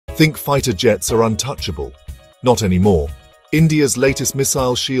think fighter jets are untouchable. Not anymore. India's latest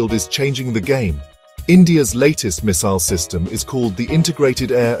missile shield is changing the game. India's latest missile system is called the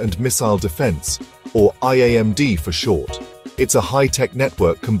Integrated Air and Missile Defense, or IAMD for short. It's a high-tech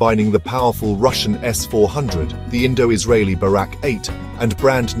network combining the powerful Russian S-400, the Indo-Israeli Barak 8, and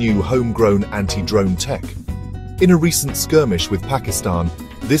brand-new homegrown anti-drone tech. In a recent skirmish with Pakistan,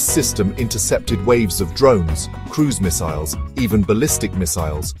 this system intercepted waves of drones, cruise missiles, even ballistic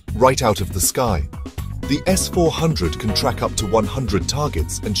missiles, right out of the sky. The S-400 can track up to 100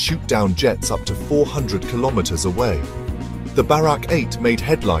 targets and shoot down jets up to 400 kilometers away. The Barak 8 made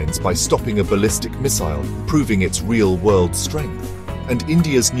headlines by stopping a ballistic missile, proving its real-world strength. And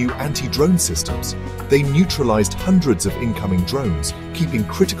India's new anti-drone systems, they neutralized hundreds of incoming drones, keeping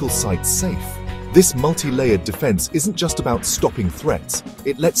critical sites safe. This multi-layered defense isn't just about stopping threats,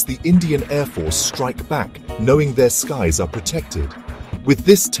 it lets the Indian Air Force strike back, knowing their skies are protected. With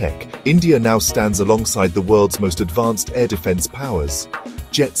this tech, India now stands alongside the world's most advanced air defense powers.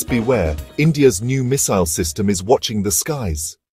 Jets beware, India's new missile system is watching the skies.